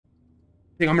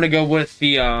think I'm gonna go with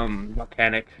the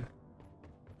volcanic.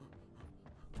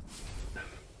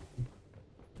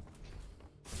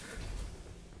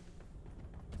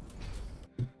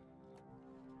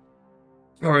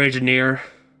 Or engineer.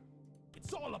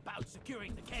 It's all about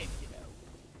securing the cave, you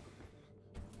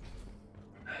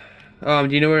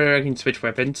Do you know where I can switch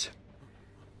weapons?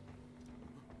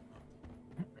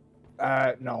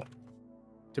 No.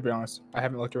 To be honest, I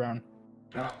haven't looked around.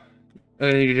 Oh.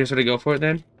 You just want to go for it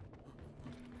then?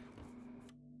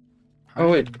 Oh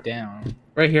wait, Down.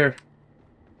 right here.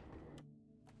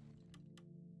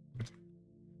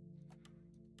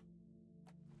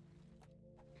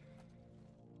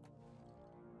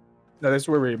 No, this is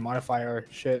where we modify our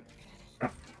shit.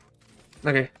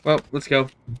 Okay, well, let's go.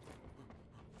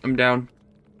 I'm down.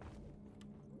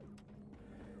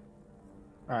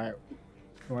 Alright.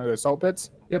 One of the salt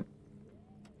pits? Yep.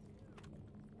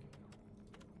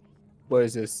 What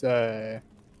is this?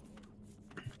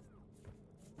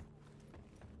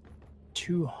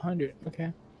 200.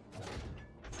 Okay.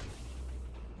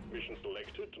 Mission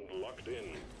selected and locked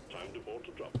in. Time to board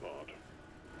the drop pod.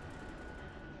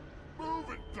 Move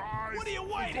it, guys! What are you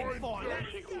waiting for? Drop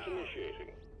sequence initiating.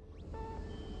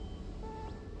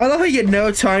 I love how you get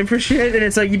no time for shit, and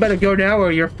it's like, you better go now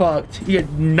or you're fucked. You get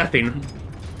nothing.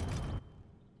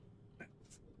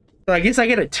 So I guess I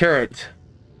get a turret.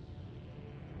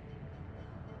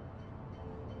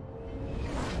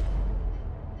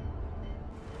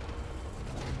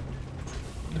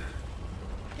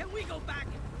 Can we go back,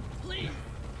 please?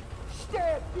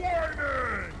 Stop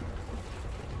whining!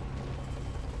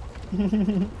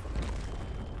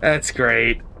 That's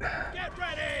great. Get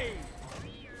ready!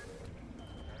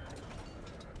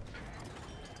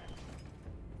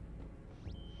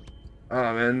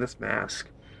 Oh man, this mask.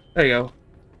 There you go.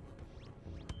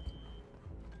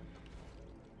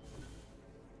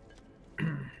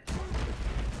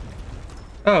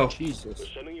 Oh. Jesus. We're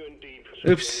sending you in deep.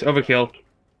 Oops, overkill.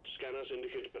 Scanners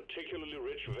indicate particularly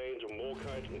rich veins of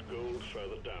morkite and gold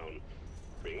further down.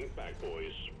 Bring it back,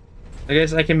 boys. I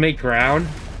guess I can make ground.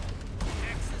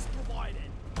 Access provided.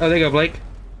 Oh, there you go, Blake.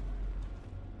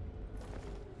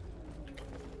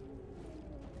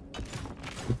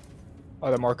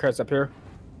 Oh, the more carts up here.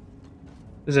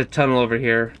 There's a tunnel over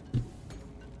here.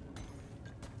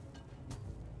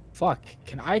 Fuck.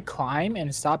 Can I climb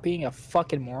and stop being a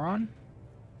fucking moron?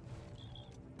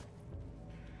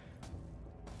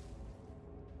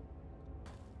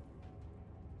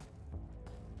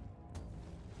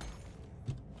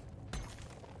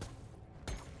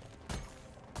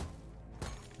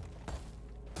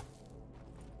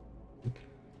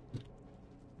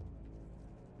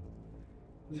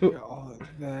 So, All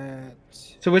of that.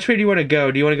 so which way do you want to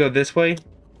go? Do you want to go this way?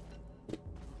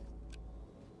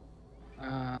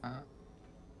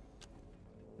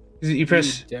 You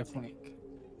press Definitely.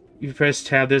 you press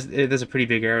tab. There's a pretty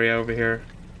big area over here.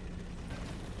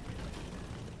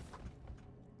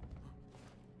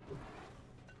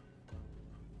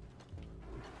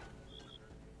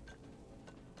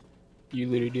 You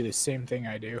literally do the same thing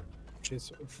I do, which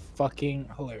is fucking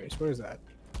hilarious. What is that?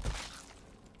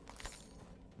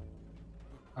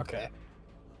 Okay.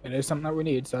 It is something that we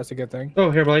need, so that's a good thing. Oh,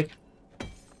 here, Blake.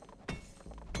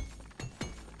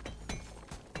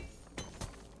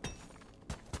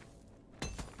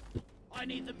 I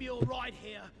need the mule right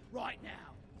here, right now.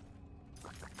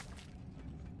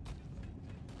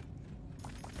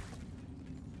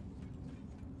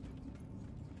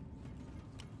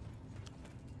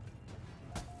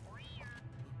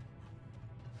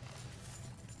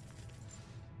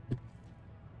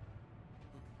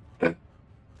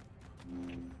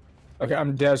 Okay,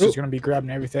 I'm dead. So just gonna be grabbing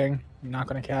everything. I'm not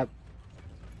gonna cap.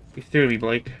 You threw me,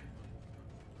 Blake.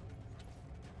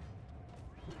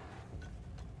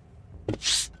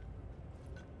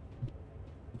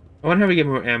 I wonder how we get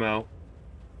more ammo.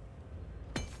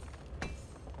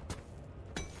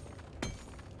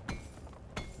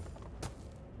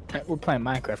 We're playing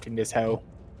Minecraft in this hell.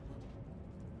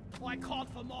 I called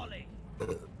for Molly.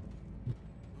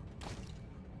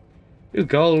 Ooh,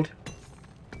 gold.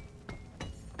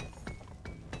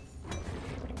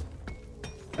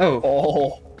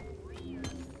 Oh.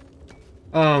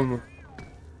 Oh.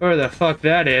 Where the fuck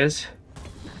that is?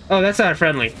 Oh, that's not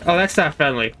friendly. Oh, that's not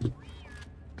friendly.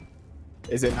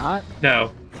 Is it not?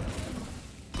 No.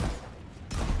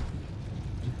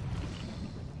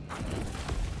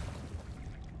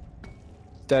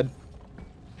 Dead.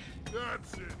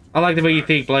 That's it. I like the way you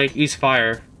think, Blake. Use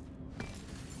fire.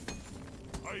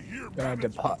 I hear Gonna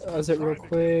Babbitt's deposit real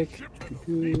quick.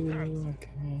 Fancy Okay.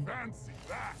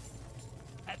 that.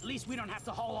 At least we don't have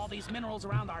to haul all these minerals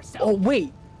around ourselves. Oh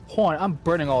wait, Hold on, I'm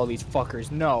burning all these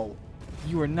fuckers. No.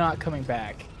 You are not coming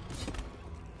back.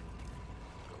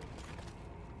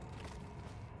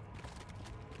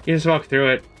 You just walk through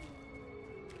it.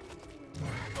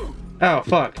 Oh,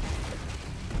 fuck.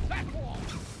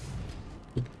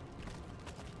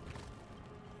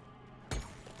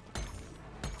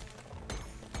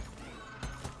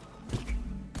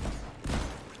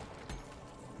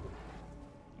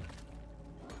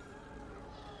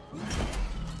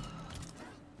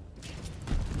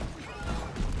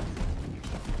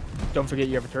 Don't forget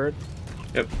you have a turret.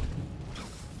 Yep.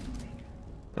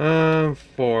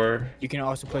 4. You can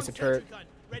also place a turret. Gun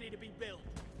ready to be built.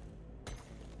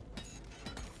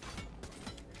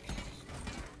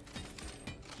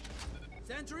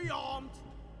 Sentry armed.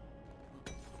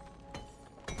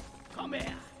 Come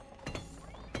here.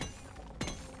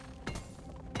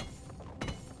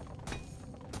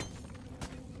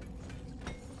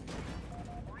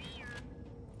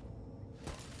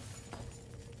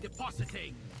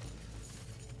 Depositing.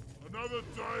 Another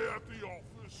day at the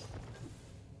office.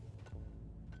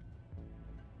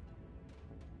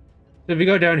 So if you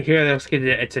go down here,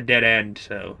 it's a dead end,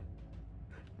 so...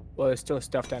 Well, there's still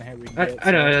stuff down here we can get.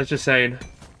 I know, I was just saying.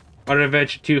 I don't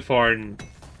venture too far and...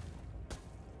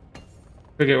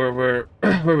 forget where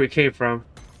we came from.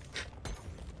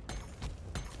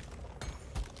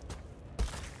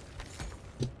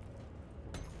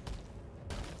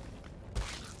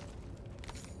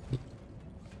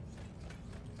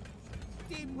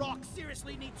 Deep Rock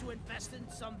seriously need to invest in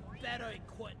some better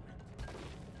equipment.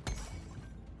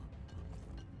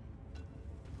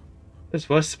 This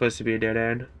was supposed to be a dead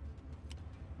end.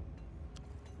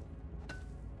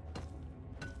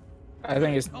 I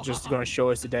think it's just going to show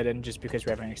us the dead end just because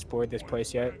we haven't explored this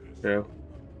place yet. True.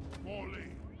 Molly,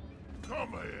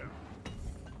 come here.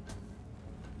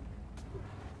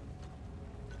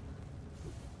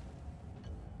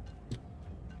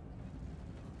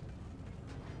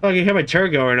 Oh, I can hear my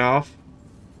turret going off.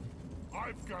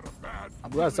 I've got a bad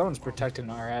I'm glad someone's protecting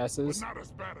our but asses. not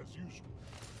as bad as usual.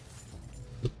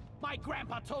 My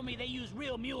grandpa told me they used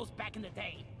real mules back in the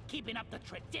day, keeping up the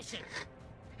tradition.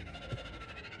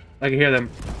 I can hear them.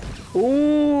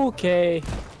 Okay.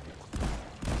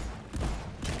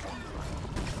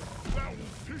 That will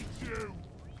teach you.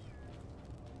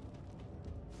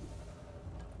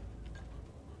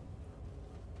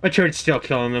 My turret's still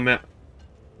killing them.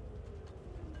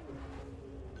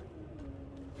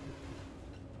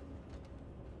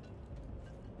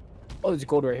 Oh, there's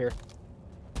gold right here.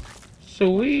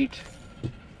 Sweet.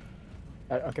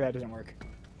 Okay, that doesn't work.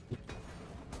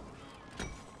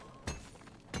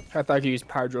 I thought I could use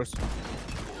power drills.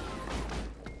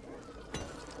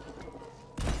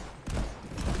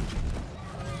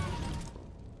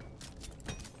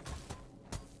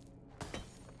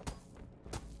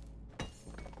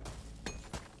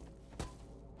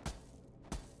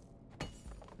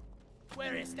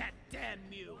 Where is that damn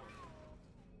mule?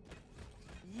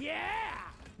 Yeah!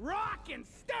 Rock and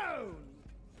stone!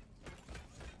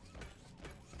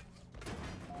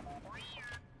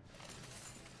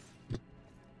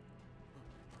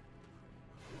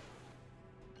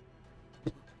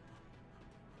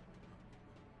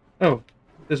 Oh,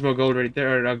 there's more gold right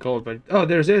there. Or not gold, but... oh,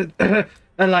 there's it.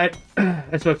 I lied.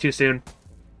 I spoke too soon.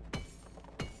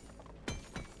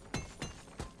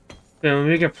 Yeah, let me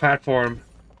make a platform.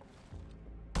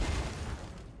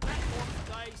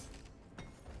 Guys,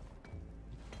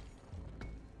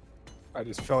 I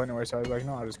just fell anywhere, so I was like,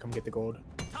 no, I'll just come get the gold.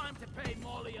 time to pay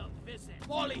Molly a visit.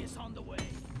 Molly is on the way.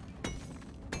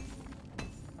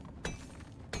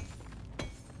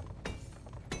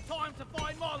 Time to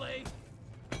find Molly.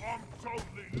 I'm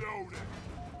totally loaded.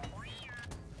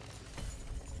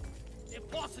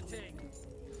 Depositing.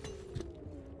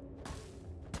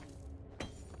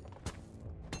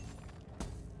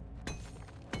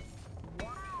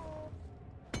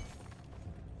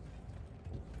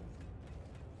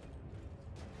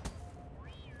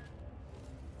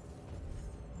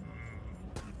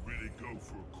 Could really go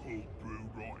for a cold brew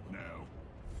right now.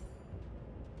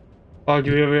 Oh,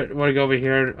 do we want to go over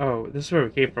here? Oh, this is where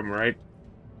we came from, right?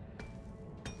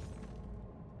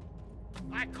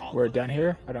 I call We're for done the-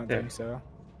 here? I don't Yeah. think so.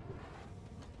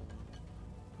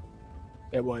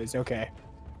 It was, okay.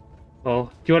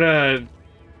 Well, do you want to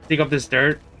dig up this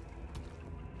dirt?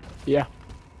 Yeah.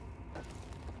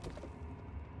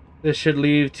 This should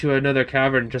lead to another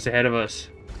cavern just ahead of us.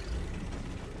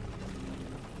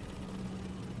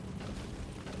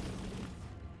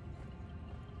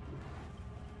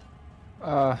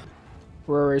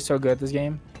 We're already so good at this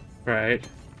game. Right.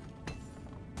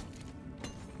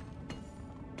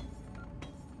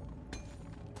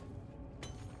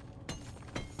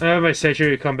 I have my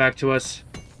sentry come back to us.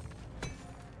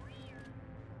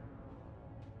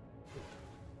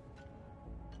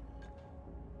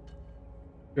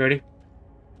 You ready?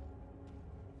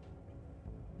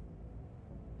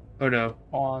 Oh no.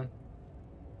 On.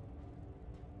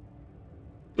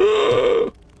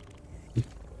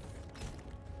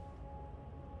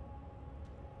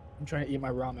 I'm trying to eat my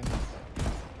ramen.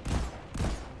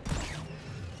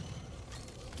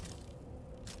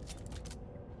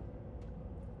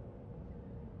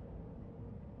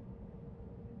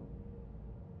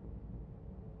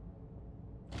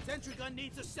 Sentry gun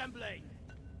needs assembling.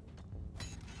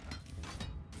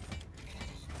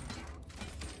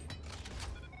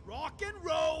 Rock and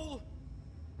roll.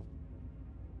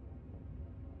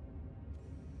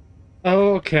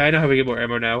 Oh, okay. I know how we get more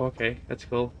ammo now. Okay, that's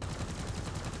cool.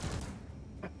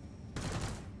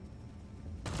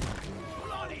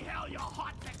 Bloody hell, you're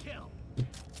hot to kill.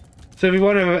 So if we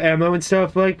want ammo and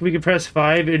stuff, like, we can press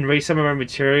 5 and raise some of our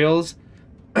materials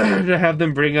to have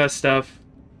them bring us stuff.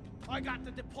 I got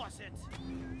the deposit.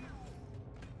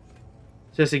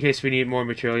 Just in case we need more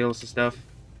materials and stuff.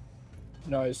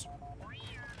 Nice.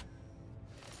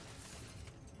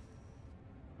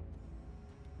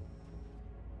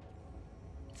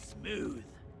 Smooth.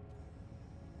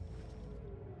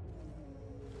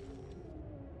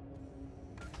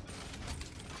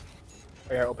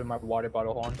 I gotta open my water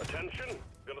bottle. Hold on. Attention,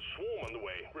 got a swarm on the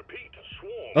way. Repeat,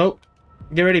 swarm. Oh,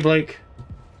 get ready, Blake.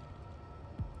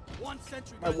 One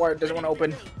sentry My gun water doesn't ready want to for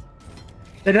open.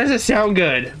 build. That doesn't sound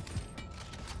good.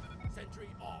 Sentry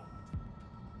armed.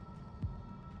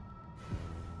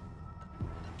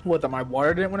 What? That my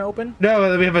water didn't want to open?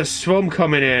 No, we have a swarm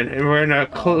coming in, and we're in a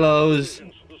close.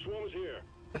 The swarm is here.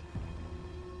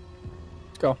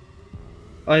 Let's go.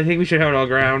 I think we should have it all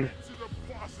ground. To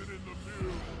deposit in the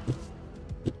mule.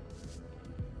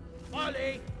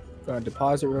 Ollie. Gonna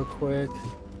deposit real quick.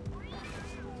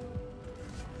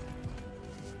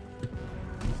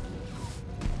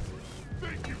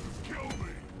 Think you can kill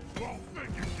me? Well, think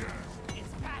again.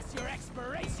 It's past your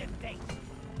expiration date.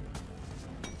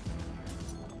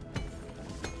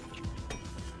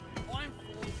 I'm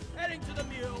full. Heading to the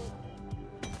mule.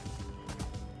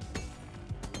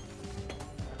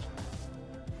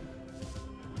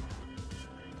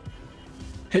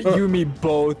 You and me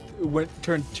both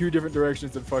turned 2 different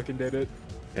directions and fucking did it.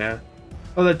 Yeah.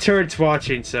 Oh, the turret's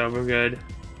watching, so we're good.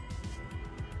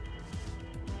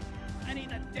 I need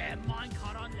a damn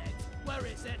minecart on legs. Where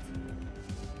is it?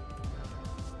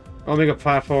 I'll make a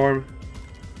platform.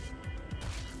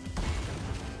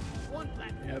 One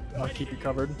platform. Yep, I'll ready keep to you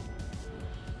covered.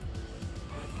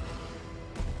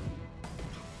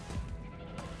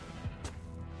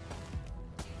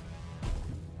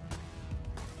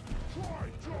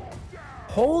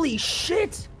 Holy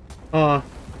shit! Don't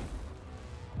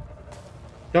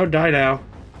die now.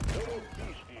 No more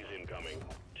beasties incoming.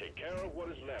 Take care of what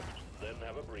is left, then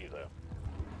have a breather.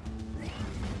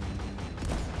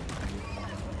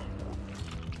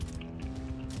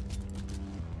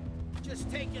 Just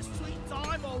take your sweet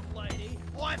time, old lady.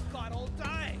 I've got all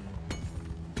day.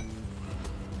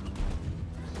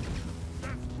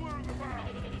 Let's clear them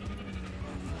out.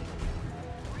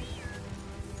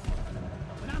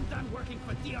 When I'm done working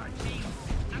for DRG,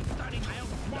 I'm starting my own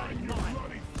flying mine.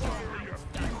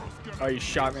 Oh, you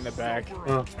shot me in the back.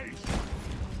 Oh.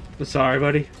 I'm sorry,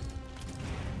 buddy.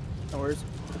 No worries.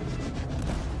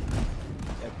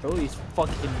 Yeah, throw these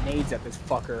fucking nades at this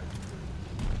fucker.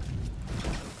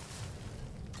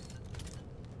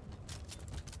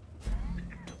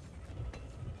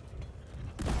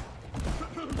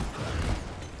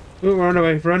 Ooh, run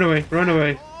away, run away, run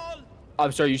away.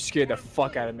 I'm sorry, you scared the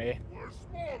fuck out of me. Where's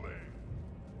Smalley?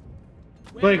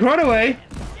 Blake, run away!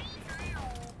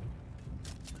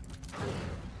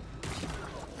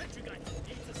 Sentry gun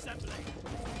needs assembling.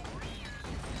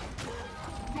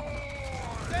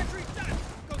 Sentry done.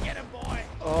 Go get him, boy.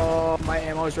 Oh, my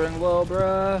ammo's running low,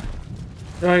 bruh.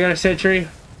 Oh, I got a sentry.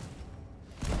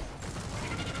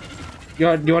 You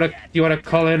wanna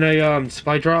call in a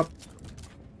supply drop?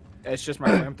 It's just my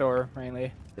flamethrower,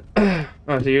 mainly. Oh,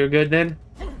 so you're good then?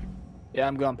 Yeah,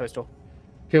 I'm going pistol.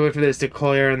 Okay, wait for this to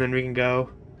clear and then we can go.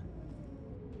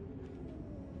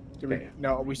 Do we,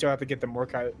 no, we still have to get the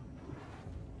Morkite.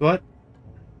 What?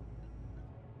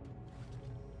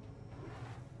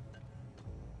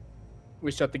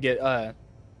 We still have to get I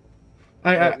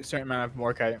a certain amount of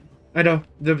Morkite. I know.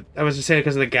 I was just saying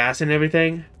because of the gas and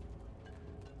everything.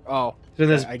 Oh, So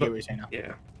this, I get what you're saying now.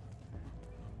 Yeah.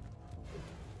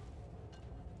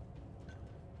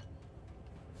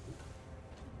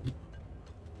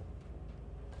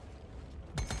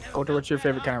 Coulter, what's your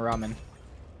favorite kind of ramen?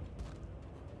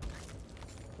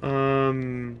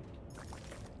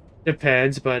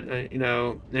 Depends, but you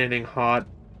know, anything hot.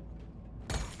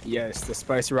 Yes, the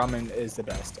spicy ramen is the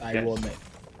best. I will admit.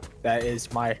 That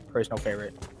is my personal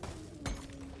favorite.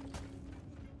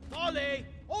 Dolly,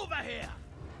 over here.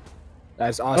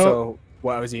 That's also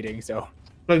what I was eating, so.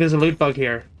 Look, there's a loot bug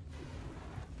here.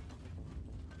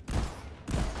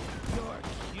 You're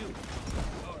cute.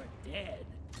 You're dead.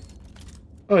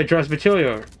 Oh, it draws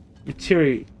material.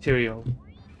 Material.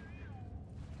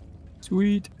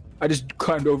 Sweet. I just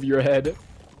climbed over your head.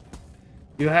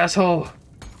 You asshole.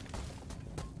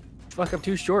 Fuck, I'm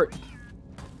too short.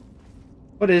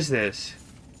 What is this?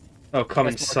 Oh,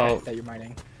 common That's more salt. that you're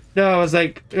mining. No, I was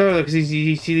like, oh, because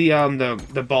you see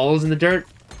the balls in the dirt.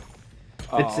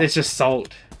 Oh. It's just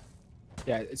salt.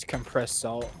 Yeah, it's compressed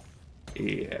salt.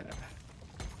 Yeah.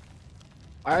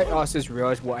 I also just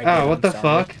realized what I did. Oh, what on the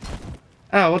Saturday. fuck?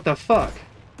 Oh, what the fuck?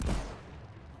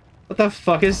 What the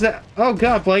fuck is that? Oh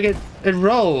god, Blake, it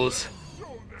rolls. Show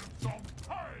them some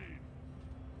pain.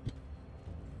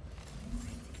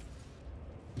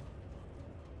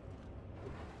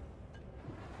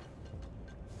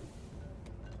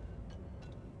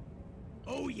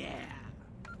 Oh yeah.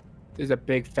 There's a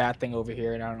big fat thing over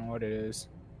here, and I don't know what it is.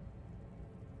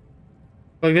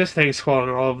 Like this thing's crawling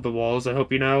all over the walls. I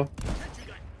hope you know. Sentry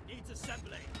gun needs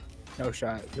assembly. No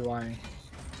shot. You're lying.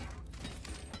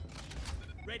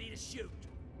 Ready to shoot.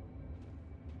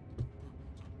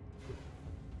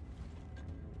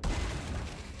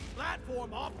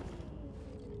 Platform up.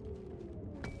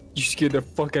 You scared the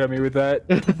fuck out of me with that.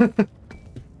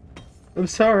 I'm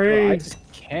sorry. Bro, I just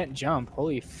can't jump.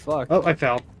 Holy fuck. Oh, I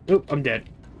fell. Oop, I'm dead.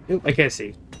 Oop, I can't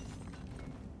see.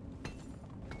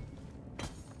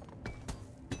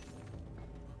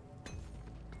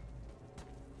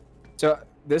 So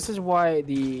this is why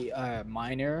the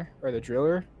miner or the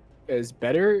driller is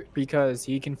better, because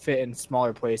he can fit in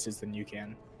smaller places than you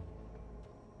can.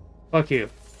 Fuck you.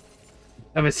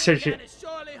 I'm a searcher. Man is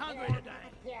surely hungry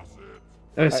today.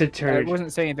 I'm a I searcher.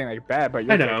 wasn't saying anything like bad, but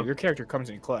I know. your character comes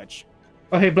in clutch.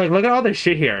 Oh, hey, Blake, look at all this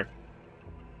shit here.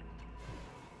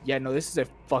 Yeah, no, this is a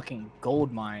fucking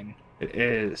gold mine. It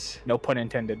is. No pun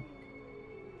intended.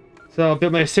 So I'll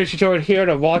build my search turret here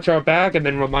to watch our back, and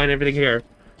then we'll mine everything here.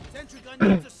 Sentry gun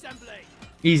needs assembly.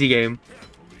 Easy game.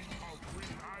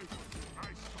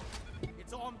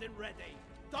 It's armed and ready.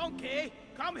 Donkey,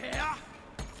 come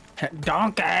here.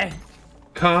 Donkey!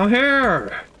 Come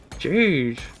here.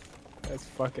 Jeez. That's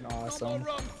fucking No more awesome.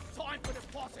 room. Time for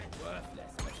deposit.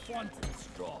 Worthless, but fun to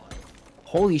destroy.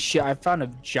 Holy shit, I found a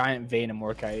giant vein of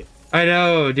Morkite. I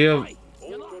know, dude. Right.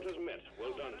 All quotas met.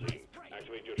 Well done, team.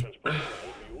 Activate your transport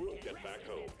fuel and get back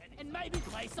home. And maybe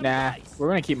play some Nah, dice. we're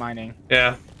gonna keep mining.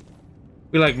 Yeah.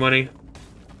 We like money.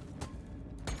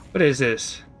 What is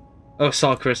this? Oh,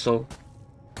 salt crystal.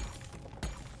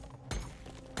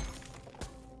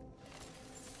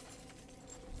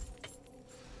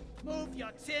 Move your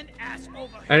tin ass over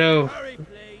here. I know. Hurry,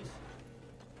 please.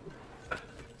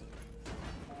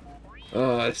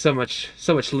 Oh, so much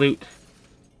loot.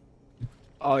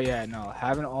 Oh yeah, no,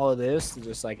 having all of this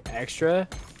just like extra,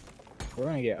 we're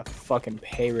gonna get a fucking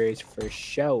pay raise for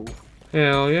show.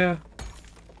 Hell yeah.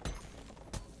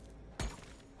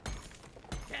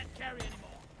 Can't carry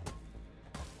anymore.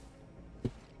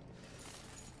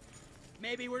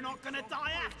 Maybe we're not gonna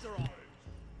die after all.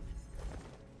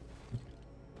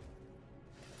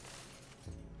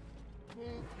 Move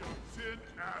your tin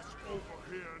ass over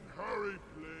here and hurry,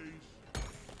 please.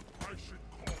 I should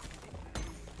call for you.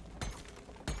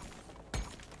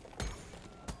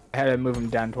 I had to move him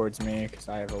down towards me because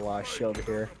I have a lot of shield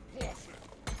here.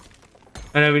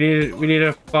 I know we need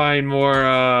to find more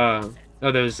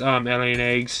those alien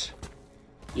eggs.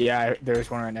 Yeah, there's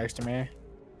one right next to me.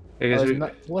 Because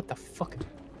What the fuck?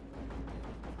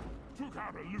 Took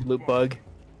out a Loot bug.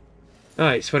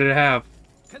 nice. What did it have?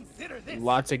 Consider this.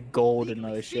 Lots of gold and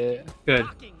other shit. Good.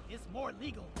 Knocking is more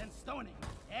legal than stoning.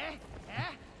 Eh? Eh?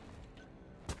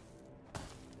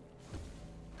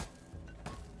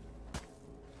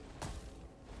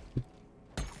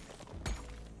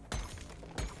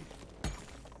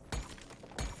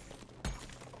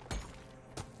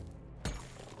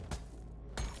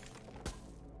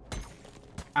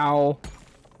 Ow.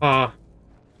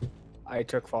 I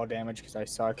took fall damage because I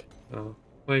suck. Oh.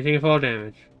 What do you think of fall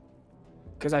damage?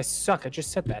 Because I suck. I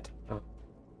just said that. Oh.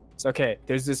 It's okay.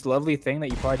 There's this lovely thing that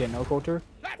you probably didn't know, Coulter.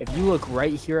 If you look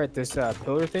right here at this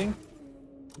pillar thing,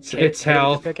 It's hit it with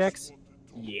hell. the pickaxe.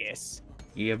 Yes.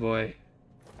 Yeah, boy.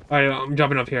 Alright, I'm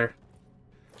jumping up here.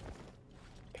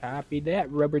 Copy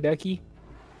that, rubber ducky.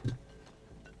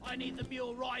 I need the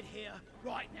mule right here,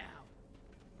 right now.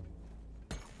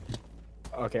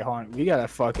 Okay, hold on. We gotta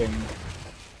fucking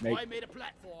make. I made a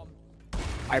platform.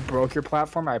 I broke your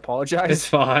platform. I apologize. It's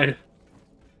fine.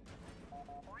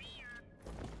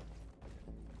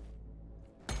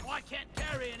 I can't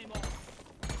carry anymore.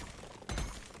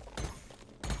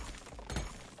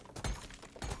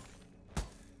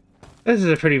 This is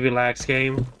a pretty relaxed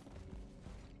game.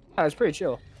 Yeah, it's pretty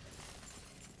chill.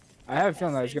 I have a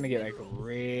feeling that it's gonna get like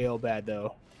real bad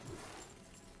though.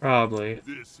 Probably.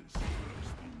 This is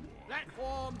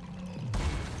Platform.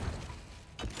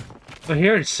 I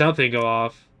heard something go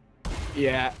off.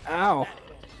 Yeah. Ow.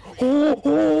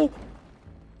 Oh.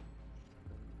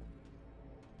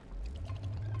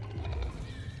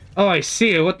 Oh, I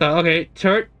see it. What the? Okay,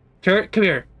 turret, turret, come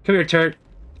here, turret.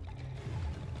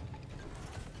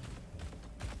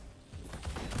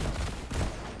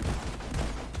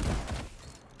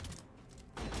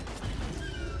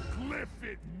 Cliff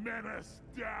it, menace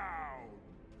down.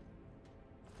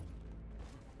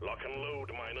 Lock and load,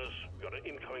 miners. We got an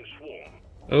incoming swarm.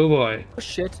 Oh boy. Oh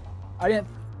shit. I didn't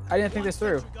think this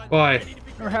through. Why?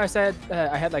 Remember how I said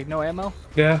I had like no ammo?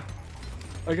 Yeah.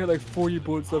 I got like 40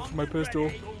 bullets left in my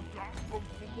pistol.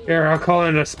 Here, I'll call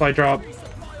in a supply drop. Hang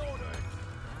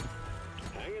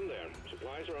in there.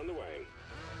 Supplies are on the way.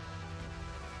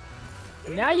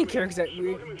 Now you care because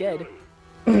we're dead.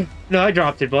 No, I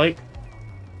dropped it, Blake.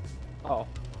 Oh.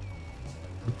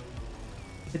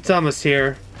 It's almost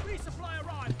here. Resupply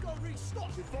arrived. Go restock.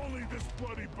 If only this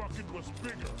bloody bucket was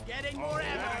bigger. Getting more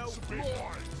ammo. That's a big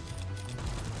one.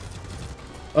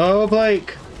 Oh,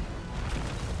 Blake.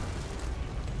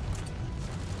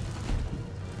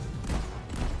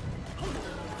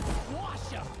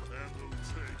 Squash 'em. And we'll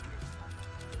take it.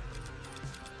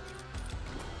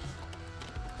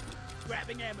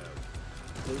 Grabbing ammo.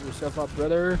 Save yourself up,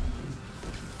 brother.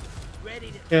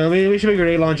 Ready to. Yeah, we should make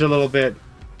grenade launch a little bit.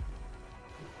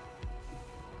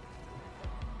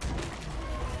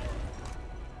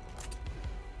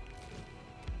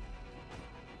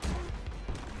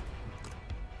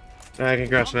 I can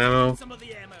grab some ammo. Some of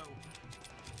the ammo.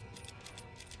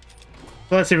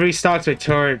 Plus, it restocks my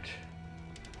turret.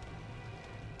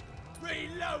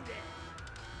 Reload it.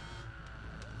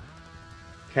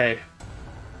 Okay.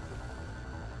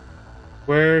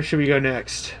 Where should we go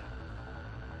next?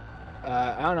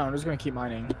 I don't know. I'm just gonna keep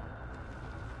mining.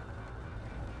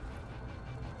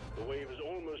 The wave is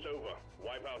almost over.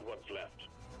 Wipe out what's left.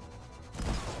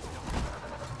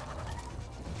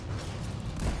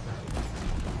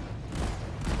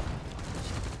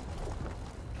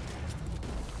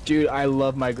 Dude, I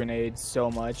love my grenades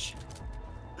so much.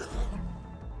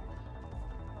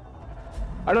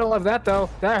 I don't love that though.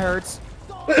 That hurts.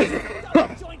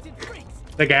 Jointed freaks.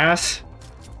 The gas?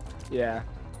 Yeah.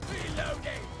 Reloading.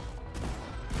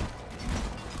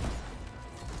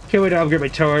 Can't wait to upgrade my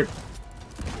turret.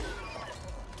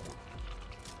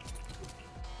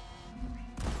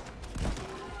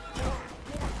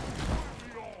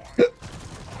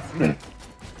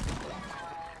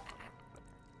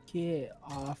 Get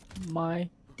off my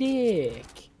dick.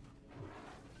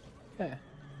 Yeah.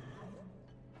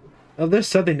 Oh, there's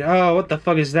something. Oh, what the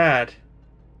fuck is that?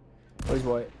 What is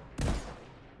what?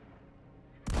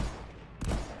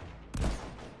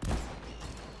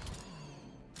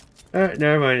 Alright,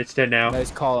 never mind. It's dead now.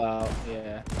 Nice call out.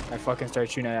 Yeah. I fucking started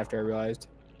shooting it after I realized.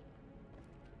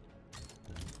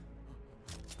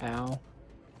 Ow.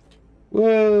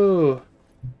 Whoa.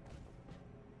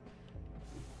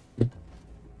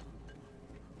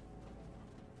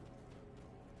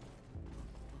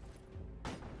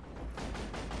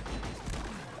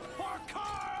 For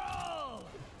Carl.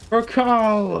 Or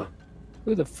Carl.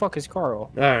 Who the fuck is Carl?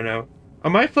 I don't know. Are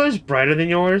my flares brighter than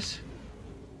yours?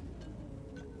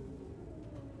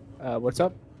 What's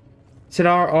up? Said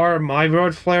are my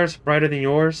road flares brighter than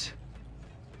yours?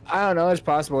 I don't know. It's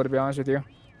possible, to be honest with you.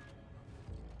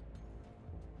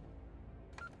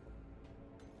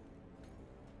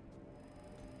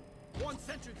 One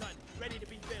sentry gun ready to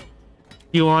be built.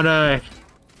 You wanna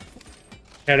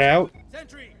head out?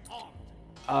 Sentry armed.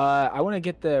 I want to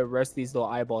get the rest of these little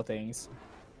eyeball things.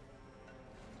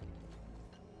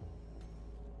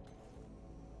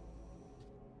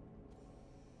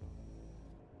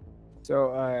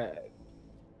 So,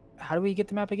 how do we get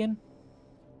the map again?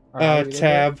 Or how do we get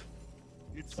Tab.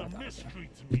 It's a mystery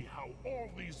to me how all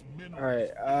these minerals.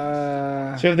 there?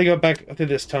 All right. So we have to go back through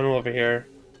this tunnel over here.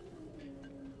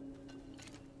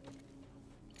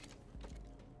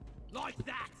 Like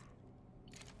that.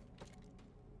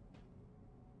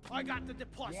 I got the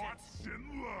deposit. What's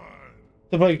in line?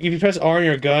 So like, if you press R on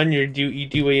your gun, you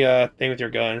do a thing with your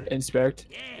gun. Inspect.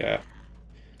 Yeah.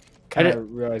 Kind did-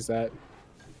 of realized that.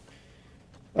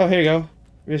 Oh, here you go.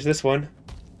 Here's this one.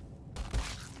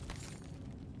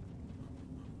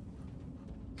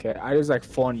 Okay, I just like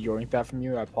full on yoinked that from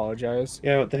you. I apologize.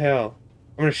 Yeah, what the hell?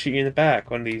 I'm gonna shoot you in the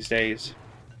back one of these days.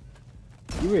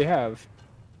 You really have.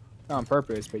 Not on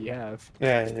purpose, but you have.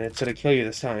 Yeah, and it's gonna kill you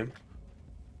this time.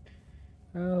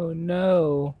 Oh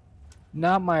no.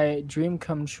 Not my dream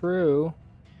come true.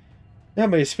 Not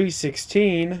my sweet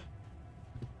 16.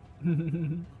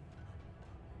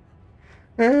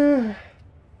 Uh,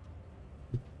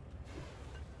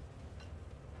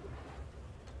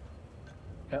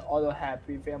 And all the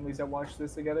happy families that watch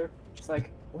this together, just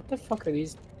like, what the fuck are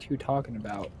these two talking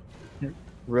about?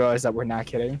 Realize that we're not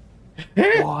kidding.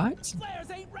 What?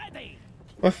 Flares ain't ready.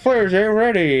 My flares ain't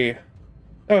ready.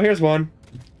 Oh, here's one.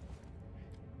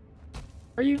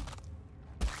 Are you?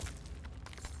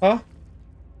 Huh?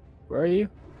 Where are you?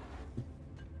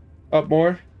 Up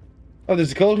more? Oh,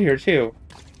 there's gold here too.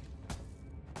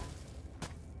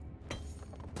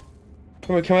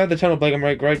 Come on, come out of the tunnel, Blake. I'm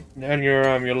right on your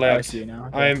left. Oh, I see you now.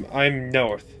 Okay. I'm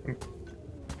north.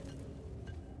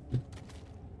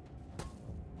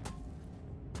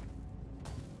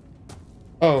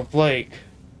 Oh, Blake.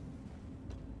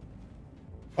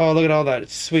 Oh, look at all that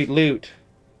sweet loot.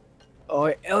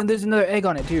 Oh, and there's another egg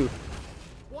on it too.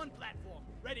 One platform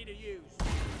ready to use.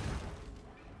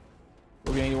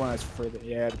 We're gonna need one that's further.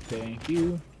 Yeah, thank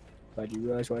you. Glad you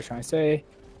realized what I was trying to say.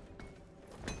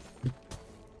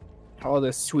 All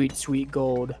the sweet, sweet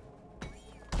gold.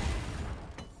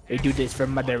 They do this for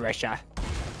Mother Russia.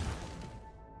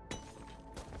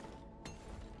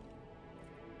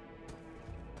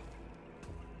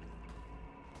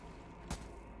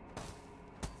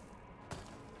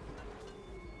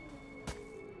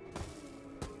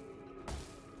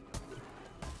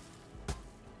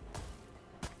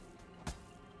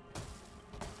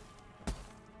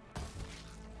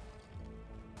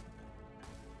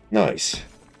 Nice.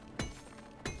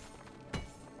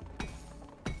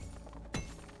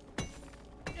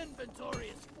 Inventory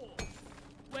is full.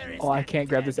 Where is Oh, I that can't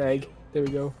grab this egg. There we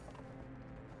go.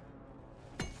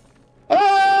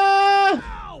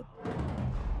 Ah! Ow!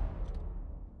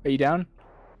 Are you down?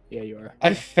 Yeah, you are.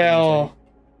 I fell.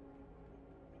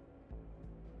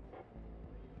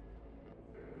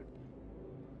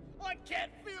 I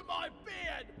can't feel my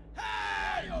beard.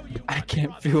 Hey! Oh, you I lucky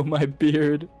can't brother. feel my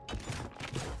beard.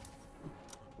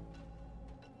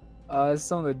 It's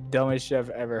some of the dumbest shit I've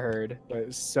ever heard, but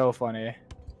it's so funny.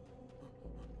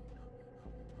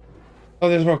 Oh,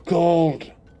 there's more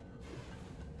gold.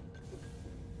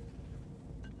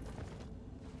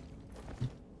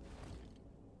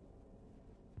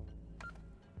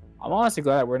 I'm honestly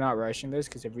glad that we're not rushing this,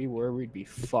 because if we were, we'd be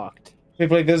fucked. Hey,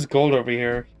 Blake, there's gold over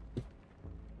here.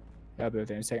 Yeah, but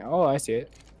then a second. Oh, I see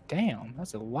it. Damn,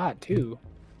 that's a lot too.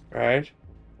 Right?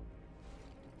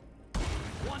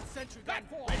 One sentry gun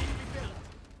ready to be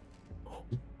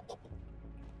built.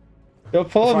 Don't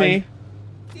pull me.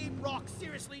 Team Rock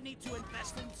seriously need to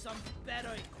invest in some better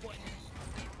equipment.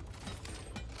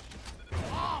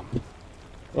 Oh,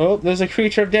 Oh, there's a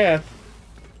creature of death.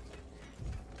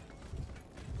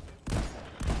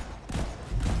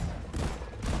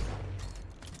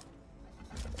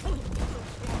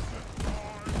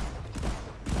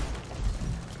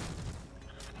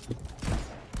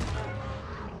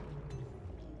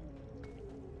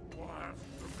 We'll have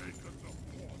to make a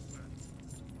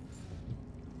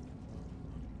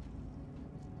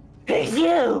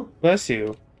deposit. Bless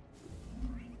you.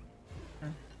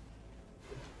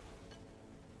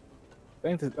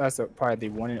 I think that's probably the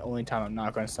one and only time I'm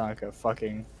not going to sound like a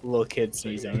fucking little kid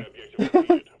sneezing. Objective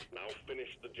completed. Now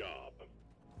finish the job.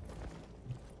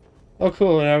 Oh,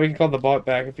 cool. Now we can call the bot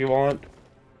back if you want.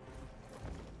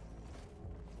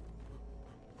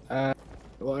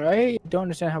 Well, I don't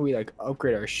understand how we like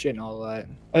upgrade our shit and all that.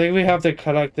 I think we have to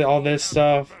collect all this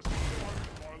stuff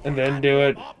and then do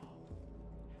it.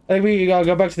 I think we gotta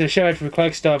go back to the shed to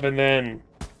collect stuff and then...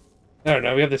 I don't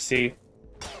know, we have to see.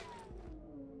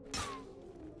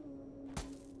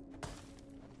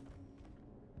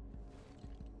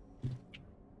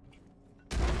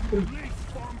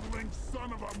 Least bungling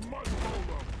son of a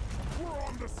mudholder. We're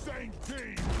on the same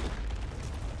team.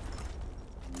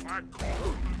 I call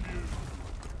him immune.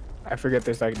 I forget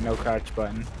there's like no crouch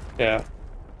button. Yeah.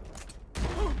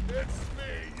 It's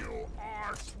me, you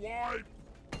arsewipe.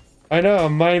 I know,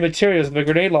 I'm mining materials with a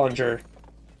grenade launcher.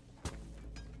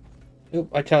 Oop,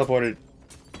 I teleported.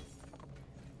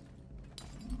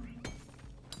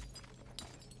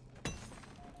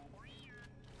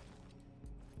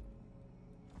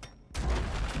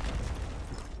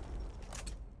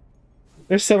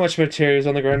 There's so much materials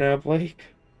on the ground now, Blake.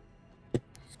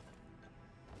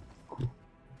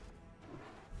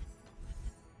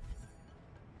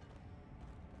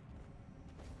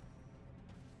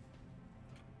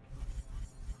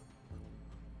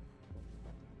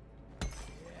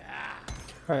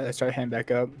 Alright, let's start heading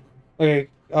back up. Okay.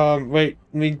 Wait.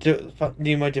 Let me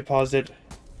do my deposit.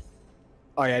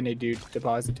 Oh yeah, I need to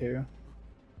deposit too.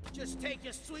 Just take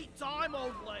your sweet time,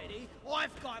 old lady.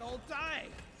 I've got all day.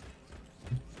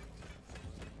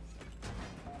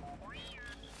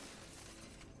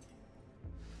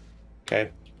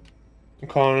 Okay. I'm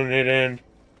calling it in.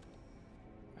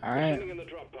 Alright. Landing in the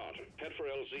drop pod. Head for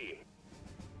LZ.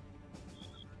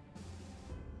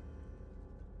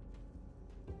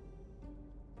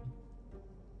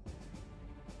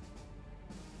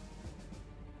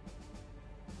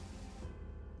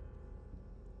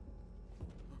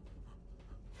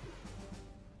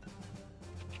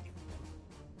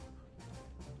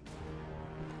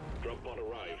 Drop pod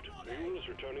arrived. Mule is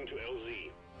returning to LZ.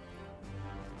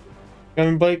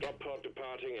 Coming, Blake. Drop pod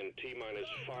departing in T-minus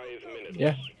 5 minutes.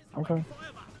 Yeah, I'm coming.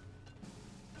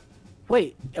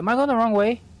 Wait, am I going the wrong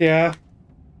way? Yeah.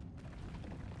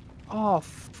 Oh,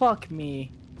 fuck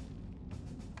me.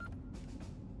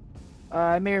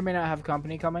 I may or may not have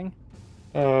company coming.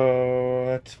 Oh,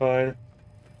 that's fine.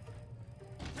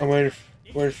 I'm waiting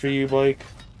for you, Blake.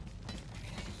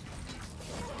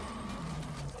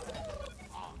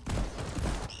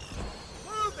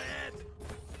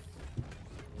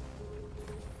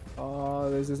 Oh,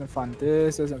 this isn't fun.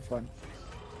 This isn't fun.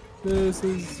 This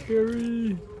is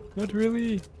scary. Not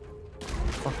really.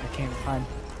 Fuck, I can't find.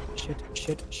 Shit,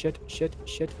 shit, shit, shit,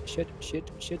 shit, shit,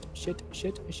 shit, shit, shit,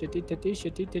 shit, shit.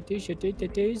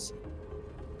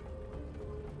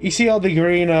 You see all the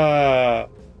green,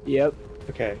 Yep.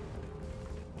 Okay.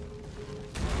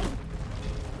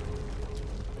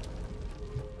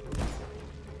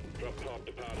 Drop pod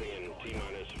departing in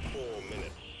T-minus 4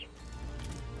 minutes.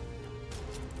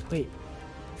 Wait.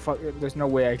 Fuck, there's no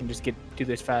way I can just do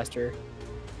this faster.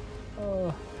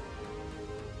 Oh.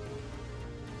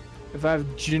 If I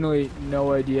have genuinely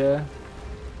no idea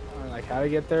on like how to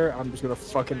get there, I'm just gonna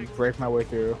fucking break my way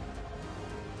through.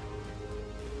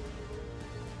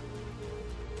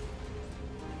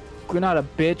 Granada,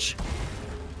 bitch.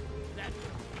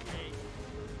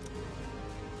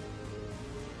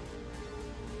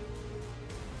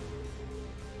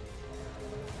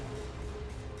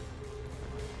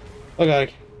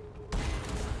 Okay.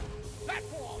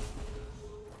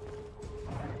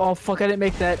 Oh fuck, I didn't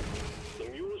make that. The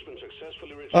mule has been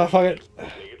successfully retrieved. Oh, fuck it. Make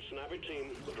it snappy,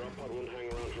 team. The drop pod won't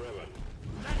hang around forever.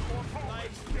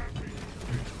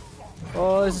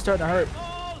 Oh, this is starting to hurt.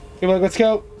 Hey, Blake, let's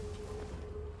go.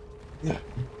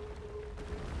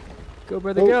 Go,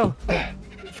 brother, go.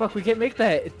 Fuck, we can't make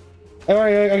that.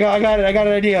 Alright, I got it. I got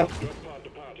an idea. Drop pod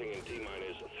departing in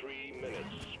T-minus 3 minutes.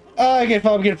 Oh, I'm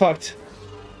getting fucked.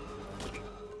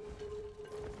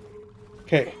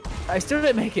 Okay. I still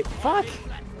didn't make it. Fuck.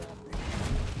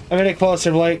 I'm gonna get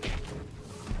closer, Blake.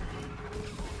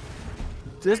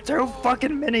 There's too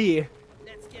fucking many.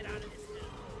 Let's get out of this now.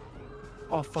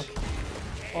 Oh fuck.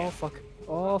 Oh fuck.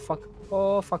 Oh fuck.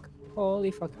 Oh fuck.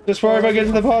 Holy fuck. Just worry about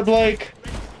getting to the pod, Blake.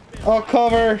 I'll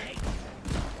cover.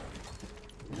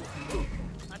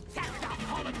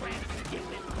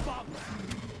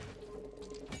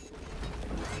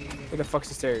 Where the fuck's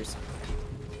the stairs?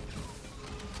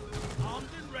 Armed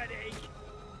and ready.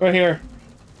 Right here.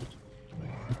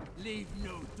 Leave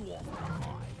no dwarf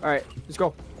behind. Alright, let's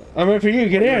go. I'm ready for you.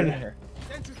 Get in.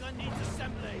 Sentry gun needs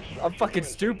assembly. I'm fucking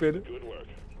stupid. Good work.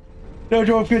 No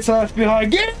dwarf gets left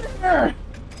behind. Get in there!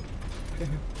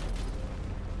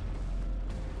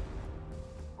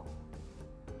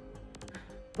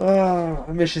 Oh,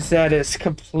 mission status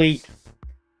complete.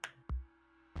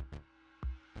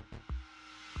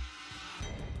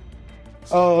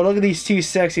 Oh, look at these two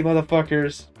sexy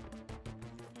motherfuckers.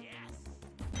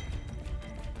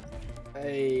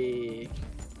 Hey.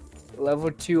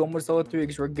 Level 2, almost level 3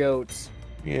 because we're goats.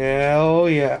 Yeah, oh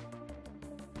yeah.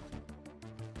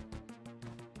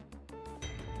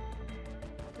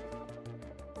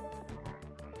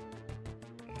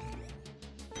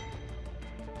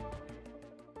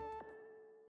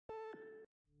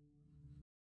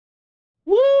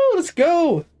 Woo, let's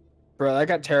go. Bro, that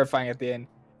got terrifying at the end.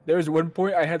 There was one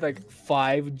point I had like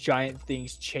 5 giant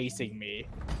things chasing me.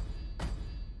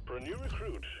 For a new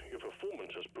recruit, your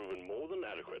performance has proven more than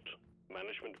adequate.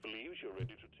 Management believes you're ready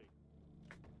to take